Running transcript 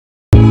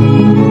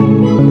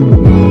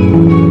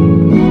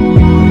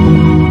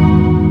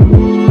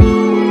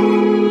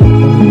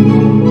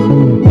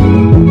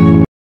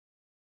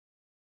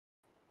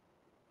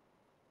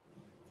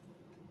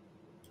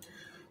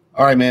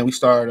All right, man. We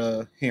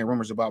started hearing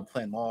rumors about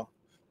Plant Mall.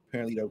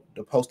 Apparently,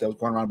 the post that was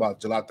going around about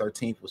July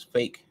 13th was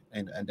fake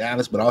and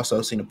Dallas, but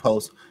also seen a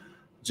post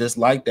just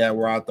like that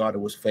where I thought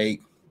it was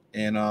fake,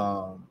 and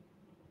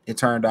it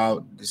turned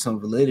out there's some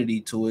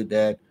validity to it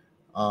that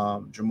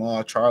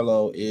Jermall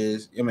Charlo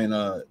is. I mean,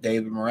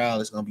 David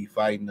Morale is going to be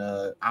fighting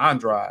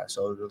Andrade.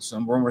 So there's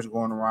some rumors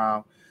going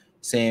around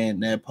saying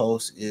that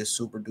post is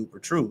super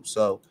duper true.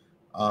 So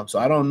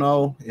I don't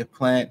know if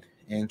Plant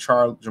and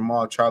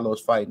Jermall Charlo is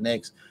fighting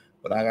next.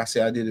 But like I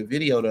said, I did a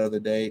video the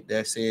other day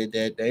that said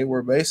that they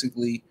were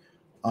basically,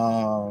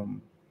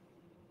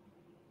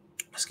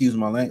 excuse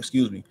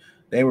me,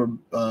 they were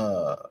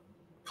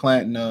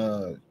planting.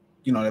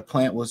 That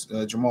Plant was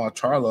Jermall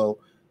Charlo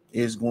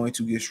is going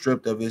to get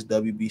stripped of his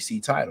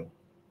WBC title.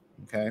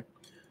 Okay,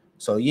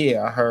 so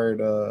yeah, I heard.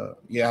 I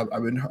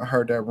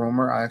heard that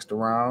rumor. I asked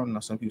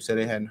around. Some people said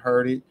they hadn't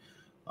heard it,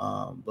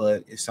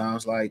 but it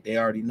sounds like they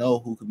already know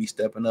who could be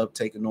stepping up,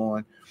 taking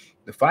on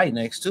the fight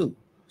next too.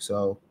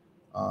 So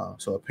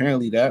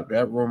apparently that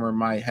rumor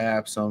might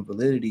have some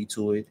validity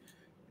to it,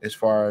 as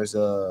far as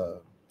um,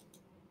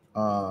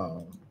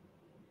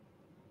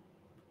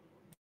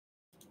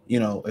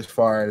 as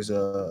far as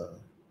if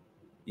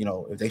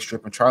they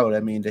stripping Charlo,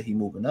 that means that he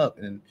moving up.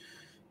 And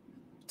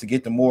to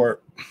get the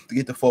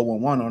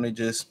 411 on it,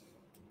 just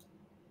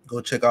go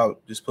check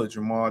out, just put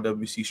Jermall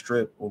WC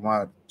strip with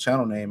my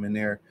channel name in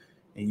there,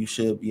 and you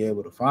should be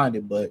able to find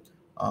it. But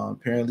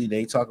apparently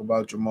they talk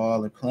about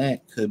Jermall and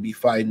Plant could be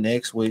fighting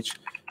next, which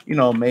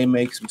may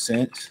make some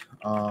sense.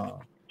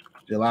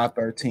 July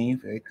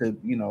 13th, it could,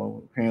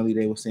 apparently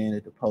they were saying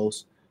that the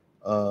post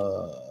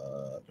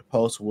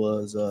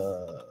was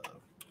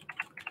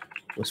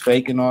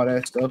fake and all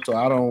that stuff. So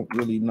I don't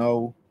really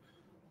know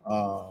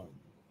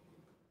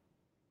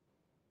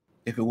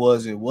if it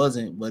was, it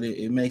wasn't, but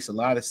it makes a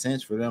lot of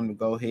sense for them to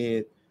go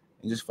ahead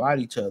and just fight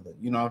each other.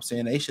 You know what I'm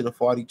saying? They should have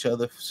fought each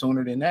other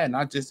sooner than that.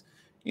 Not just,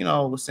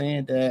 was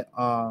saying that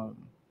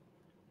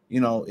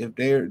if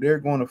they're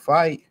going to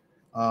fight,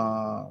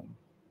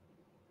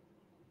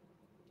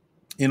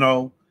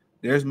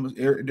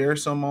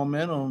 there's some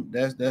momentum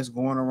that's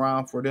going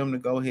around for them to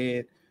go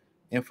ahead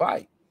and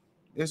fight.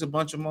 There's a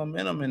bunch of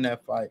momentum in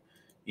that fight.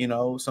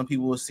 Some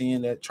people were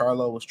seeing that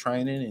Charlo was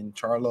training and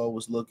Charlo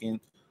was looking,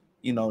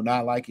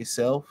 not like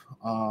himself,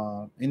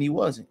 and he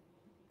wasn't.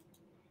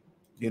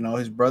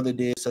 His brother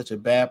did such a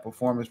bad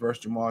performance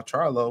versus Jermall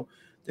Charlo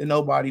that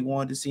nobody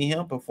wanted to see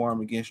him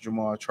perform against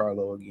Jermall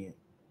Charlo again.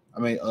 I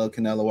mean,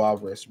 Canelo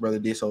Alvarez. His brother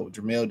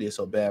Jermall did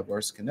so bad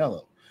versus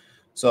Canelo.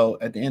 So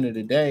at the end of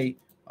the day,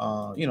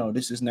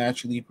 this is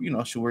naturally,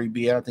 should where he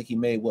be at. I think he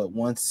made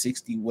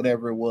 160,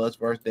 whatever it was,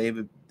 versus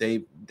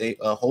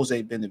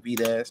Jose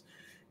Benavidez.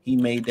 He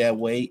made that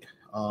weight,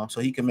 so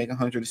he can make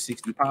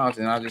 160 pounds.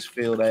 And I just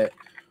feel that,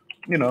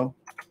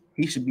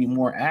 he should be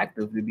more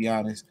active, to be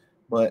honest.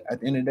 But at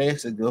the end of the day,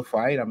 it's a good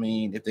fight. I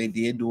mean, if they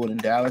did do it in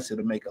Dallas,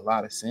 it'll make a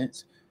lot of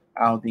sense.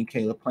 I don't think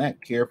Caleb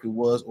Plant cared if it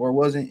was or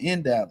wasn't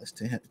in Dallas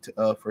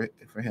for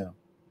him.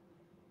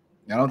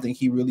 I don't think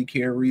he really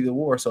cared either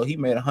war. So he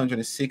made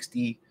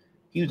 160.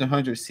 He was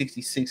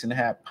 166 and a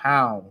half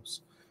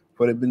pounds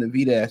for the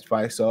Benavidez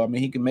fight. So, I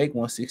mean, he can make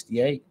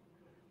 168.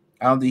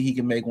 I don't think he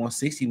can make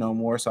 160 no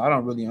more. So I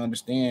don't really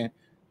understand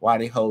why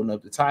they holding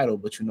up the title.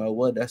 But you know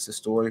what? That's a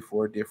story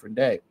for a different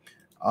day.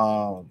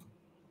 But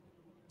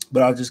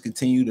I'll just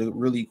continue to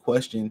really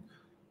question,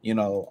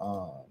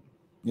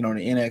 the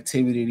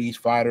inactivity of these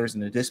fighters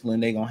and the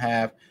discipline they're going to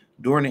have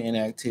during the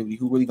inactivity.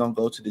 Who really going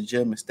to go to the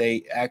gym and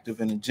stay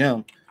active in the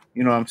gym?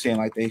 You know what I'm saying?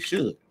 Like they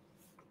should.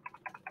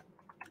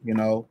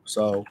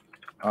 So,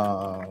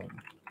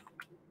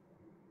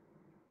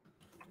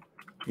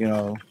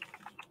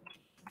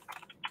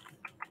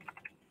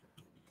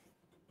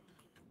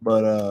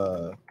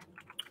 but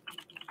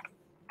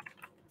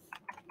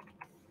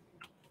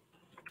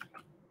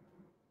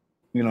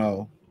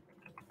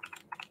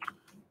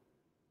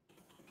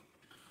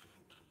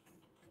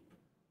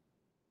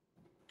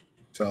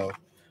so,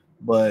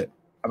 but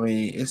I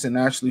mean, it's a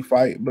naturally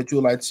fight, but you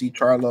would like to see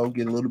Charlo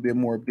get a little bit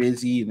more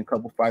busy and a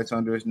couple fights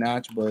under his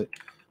notch, but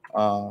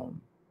I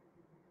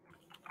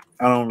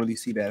don't really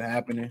see that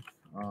happening.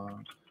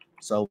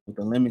 So with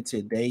the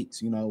limited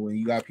dates, when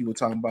you got people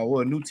talking about,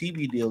 well, a new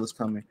TV deal is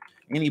coming,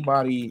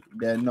 anybody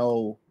that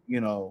know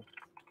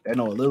a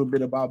little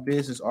bit about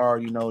business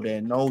already know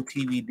that no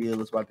TV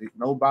deal is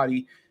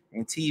nobody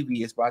in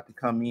TV is about to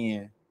come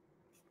in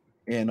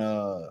and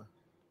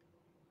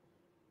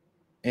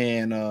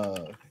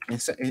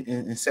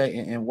say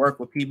and work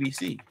with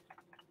PBC.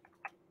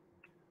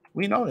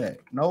 We know that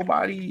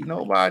nobody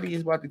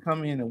is about to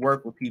come in and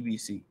work with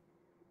PBC.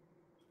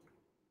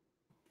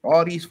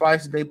 All these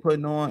fights that they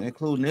putting on,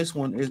 including this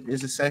one,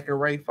 is a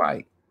second-rate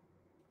fight.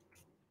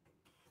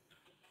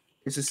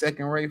 It's a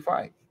second-rate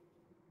fight.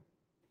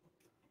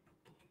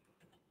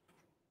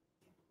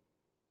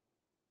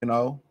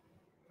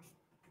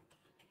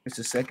 It's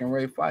a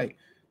second-rate fight.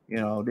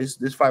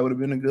 This fight would have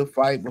been a good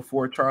fight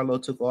before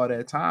Charlo took all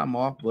that time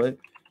off, but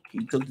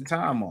he took the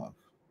time off.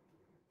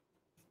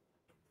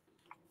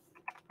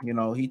 You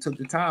know, he took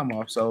the time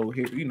off. So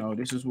here, you know,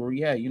 this is where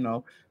we at. You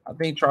know, I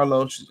think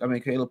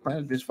Caleb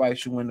Plant, this fight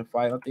should win the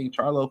fight. I think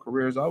Charlo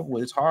career is over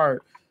with. It's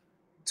hard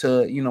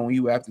to, you know, when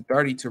you after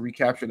 30 to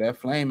recapture that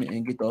flame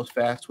and get those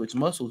fast twitch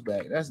muscles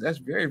back. That's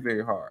very,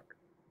 very hard.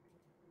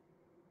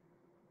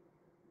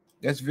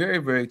 That's very,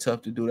 very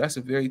tough to do. That's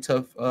a very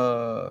tough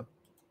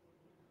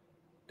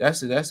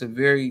that's a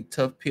very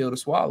tough pill to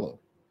swallow.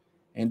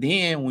 And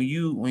then when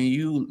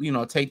you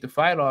know take the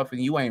fight off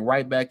and you ain't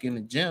right back in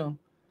the gym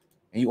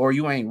and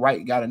you ain't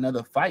right got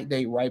another fight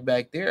date right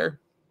back there,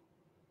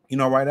 you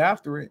know, right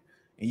after it,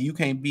 and you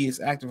can't be as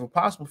active as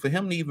possible for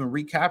him to even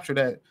recapture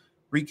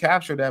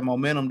that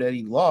momentum that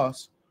he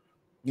lost,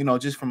 you know,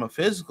 just from a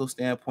physical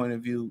standpoint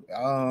of view.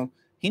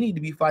 He need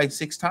to be fighting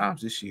 6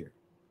 times this year.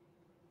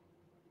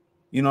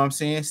 You know what I'm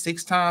saying?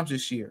 6 times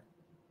this year.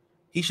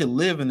 He should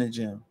live in the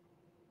gym.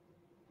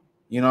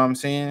 You know what I'm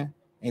saying?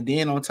 And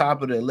then on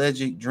top of the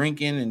alleged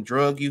drinking and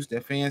drug use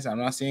that fans, I'm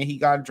not saying he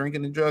got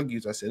drinking and drug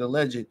use. I said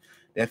alleged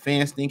that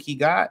fans think he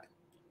got,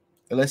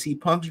 unless he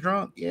punks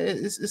drunk. Yeah,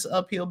 it's an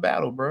uphill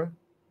battle, bro.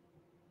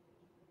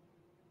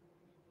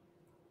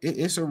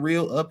 It's a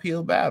real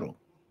uphill battle.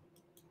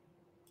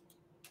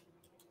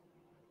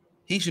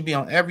 He should be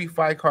on every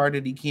fight card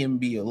that he can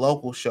be at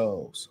local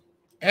shows.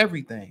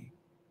 Everything.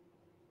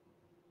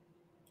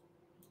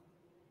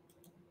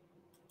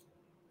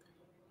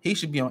 He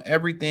should be on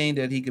everything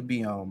that he could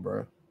be on,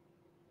 bro.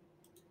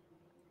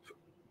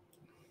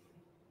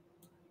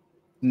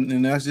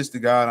 And that's just the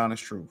God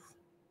honest truth.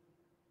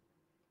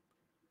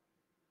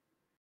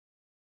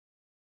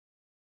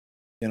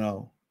 You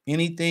know,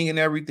 anything and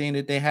everything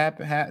that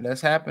that's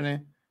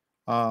happening,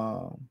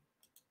 um,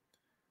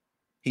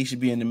 he should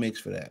be in the mix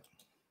for that.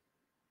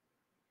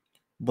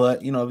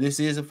 But you know, if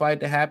this is a fight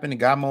that happened, it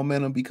got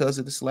momentum because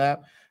of the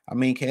slap. I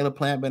mean, Caleb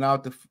Plant been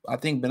out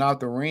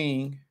the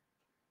ring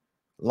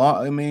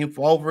long. I mean,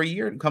 for over a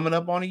year, coming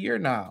up on a year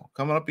now,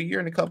 coming up a year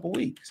in a couple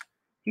weeks.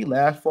 He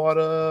last fought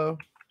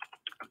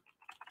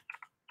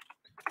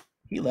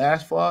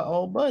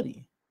old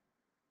buddy.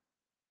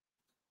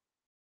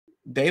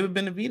 David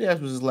Benavidez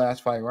was his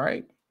last fight,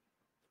 right?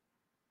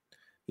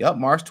 Yep,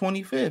 March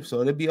 25th. So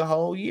it'll be a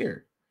whole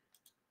year.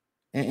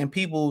 And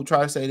people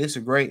try to say this is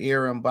a great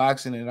era in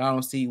boxing, and I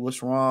don't see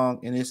what's wrong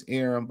in this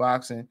era in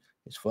boxing.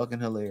 It's fucking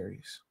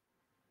hilarious.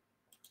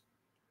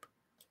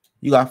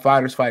 You got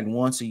fighters fighting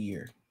once a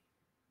year.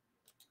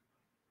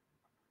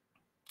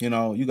 You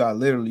know, you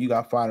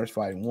got fighters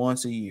fighting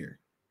once a year.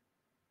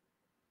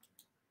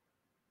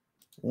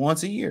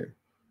 Once a year.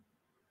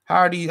 How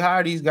are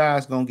these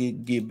guys gonna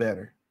get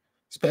better?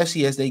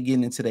 Especially as they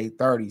get into their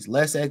 30s.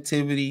 Less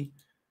activity,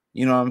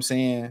 you know what I'm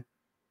saying,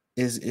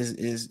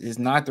 is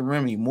not the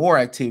remedy. More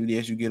activity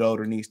as you get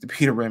older needs to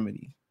be the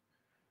remedy.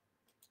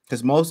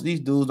 Because most of these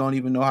dudes don't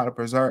even know how to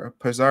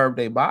preserve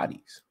their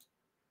bodies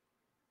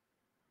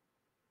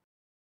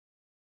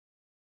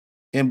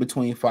in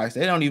between fights.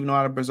 They don't even know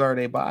how to preserve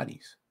their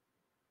bodies.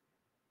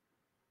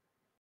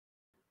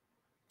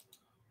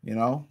 You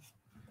know?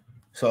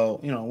 So,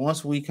 you know,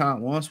 once we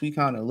kind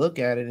of look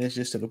at it, it's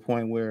just to the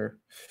point where,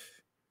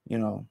 you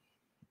know,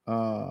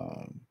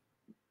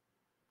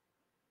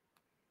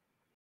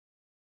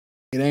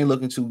 it ain't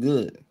looking too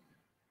good.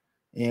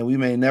 And we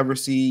may never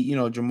see, you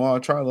know,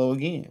 Jermall Charlo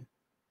again.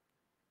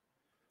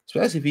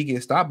 Especially if he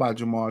gets stopped by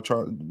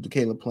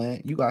Caleb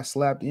Plant. You got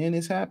slapped in,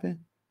 this happened.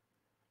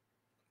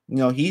 You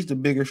know, he's the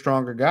bigger,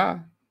 stronger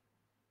guy.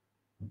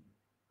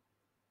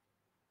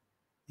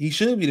 He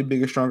should be the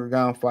bigger, stronger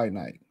guy on fight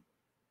night.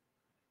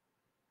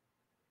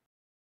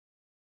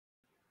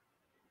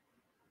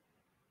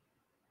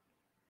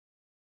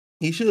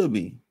 He should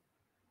be.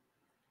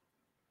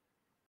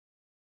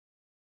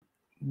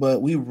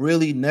 But we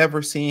really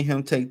never seen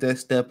him take that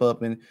step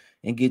up and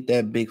get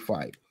that big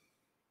fight.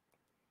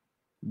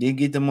 Didn't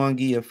get the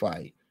Munguia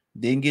fight.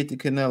 Didn't get the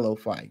Canelo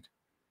fight.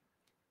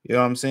 You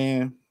know what I'm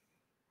saying?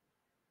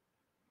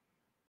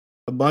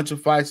 A bunch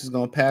of fights is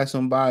going to pass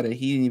him by that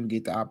he didn't even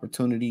get the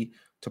opportunity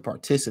to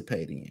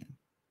participate in.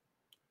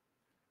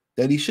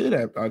 That he should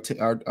have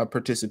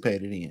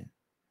participated in.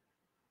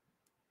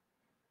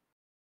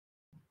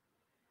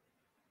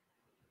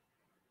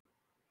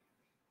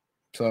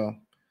 So,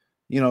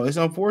 you know, it's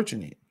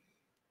unfortunate.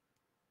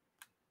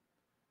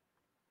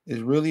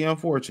 It's really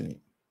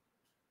unfortunate.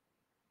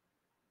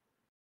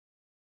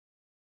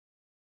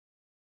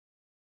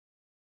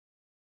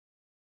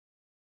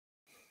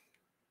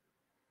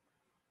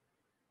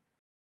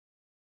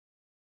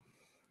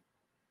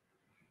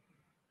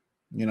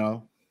 You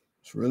know,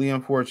 it's really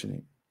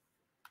unfortunate.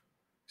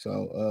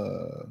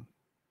 So,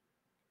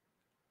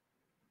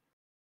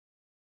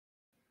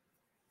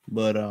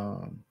 but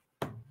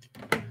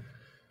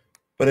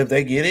if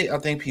they get it, I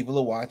think people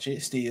will watch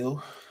it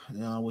still,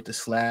 with the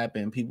slap,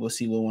 and people will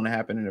see what want to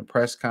happen in the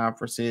press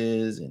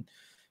conferences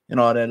and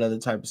all that other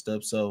type of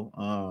stuff. So,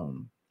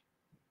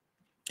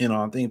 you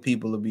know, I think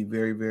people will be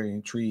very, very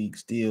intrigued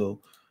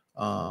still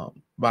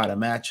by the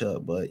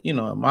matchup. But, in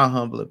my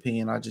humble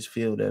opinion, I just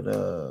feel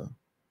that,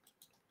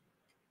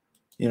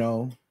 you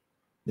know,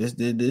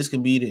 This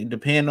could be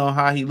depending on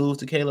how he lose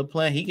to Caleb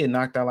Plant. He get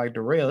knocked out like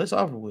Darrell. It's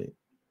over with.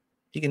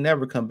 He can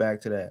never come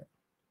back to that.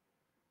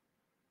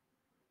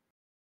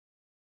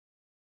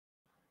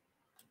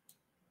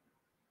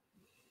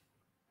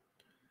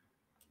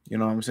 You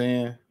know what I'm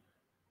saying?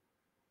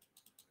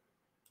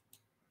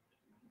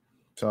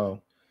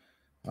 So,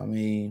 I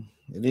mean,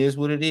 it is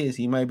what it is.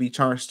 He might be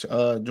charged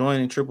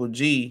joining Triple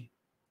G.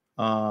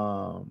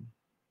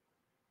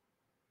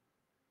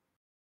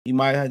 He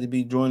might have to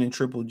be joining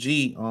Triple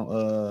G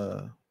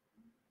on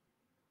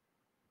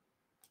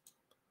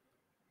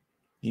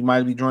he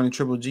might be joining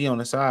Triple G on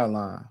the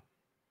sideline.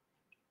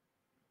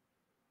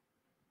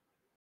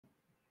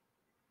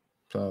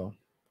 So,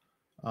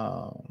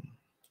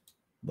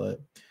 but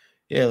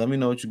yeah, let me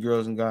know what you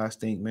girls and guys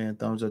think, man.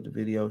 Thumbs up the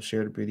video,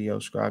 share the video,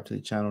 subscribe to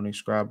the channel. The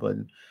subscribe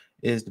button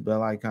is the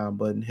bell icon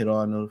button. Hit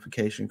all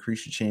notifications,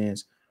 increase your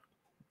chance.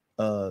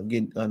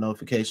 Get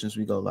notifications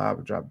we go live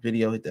or drop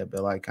video. Hit that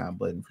bell icon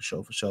button for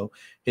sure.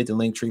 Hit the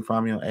link tree.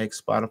 Find me on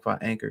X, Spotify,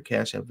 Anchor,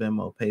 Cash App,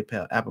 Venmo,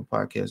 PayPal, Apple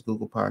Podcasts,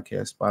 Google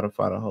Podcasts,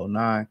 Spotify, the whole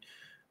nine.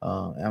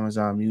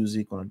 Amazon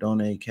Music on a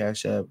donate,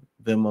 Cash App,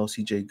 Venmo,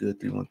 CJ Good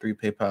 313.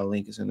 PayPal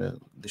link is in the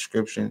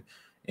description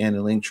and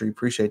the link tree.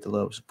 Appreciate the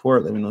love and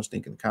support. Let me know what you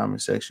think in the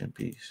comment section.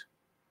 Peace.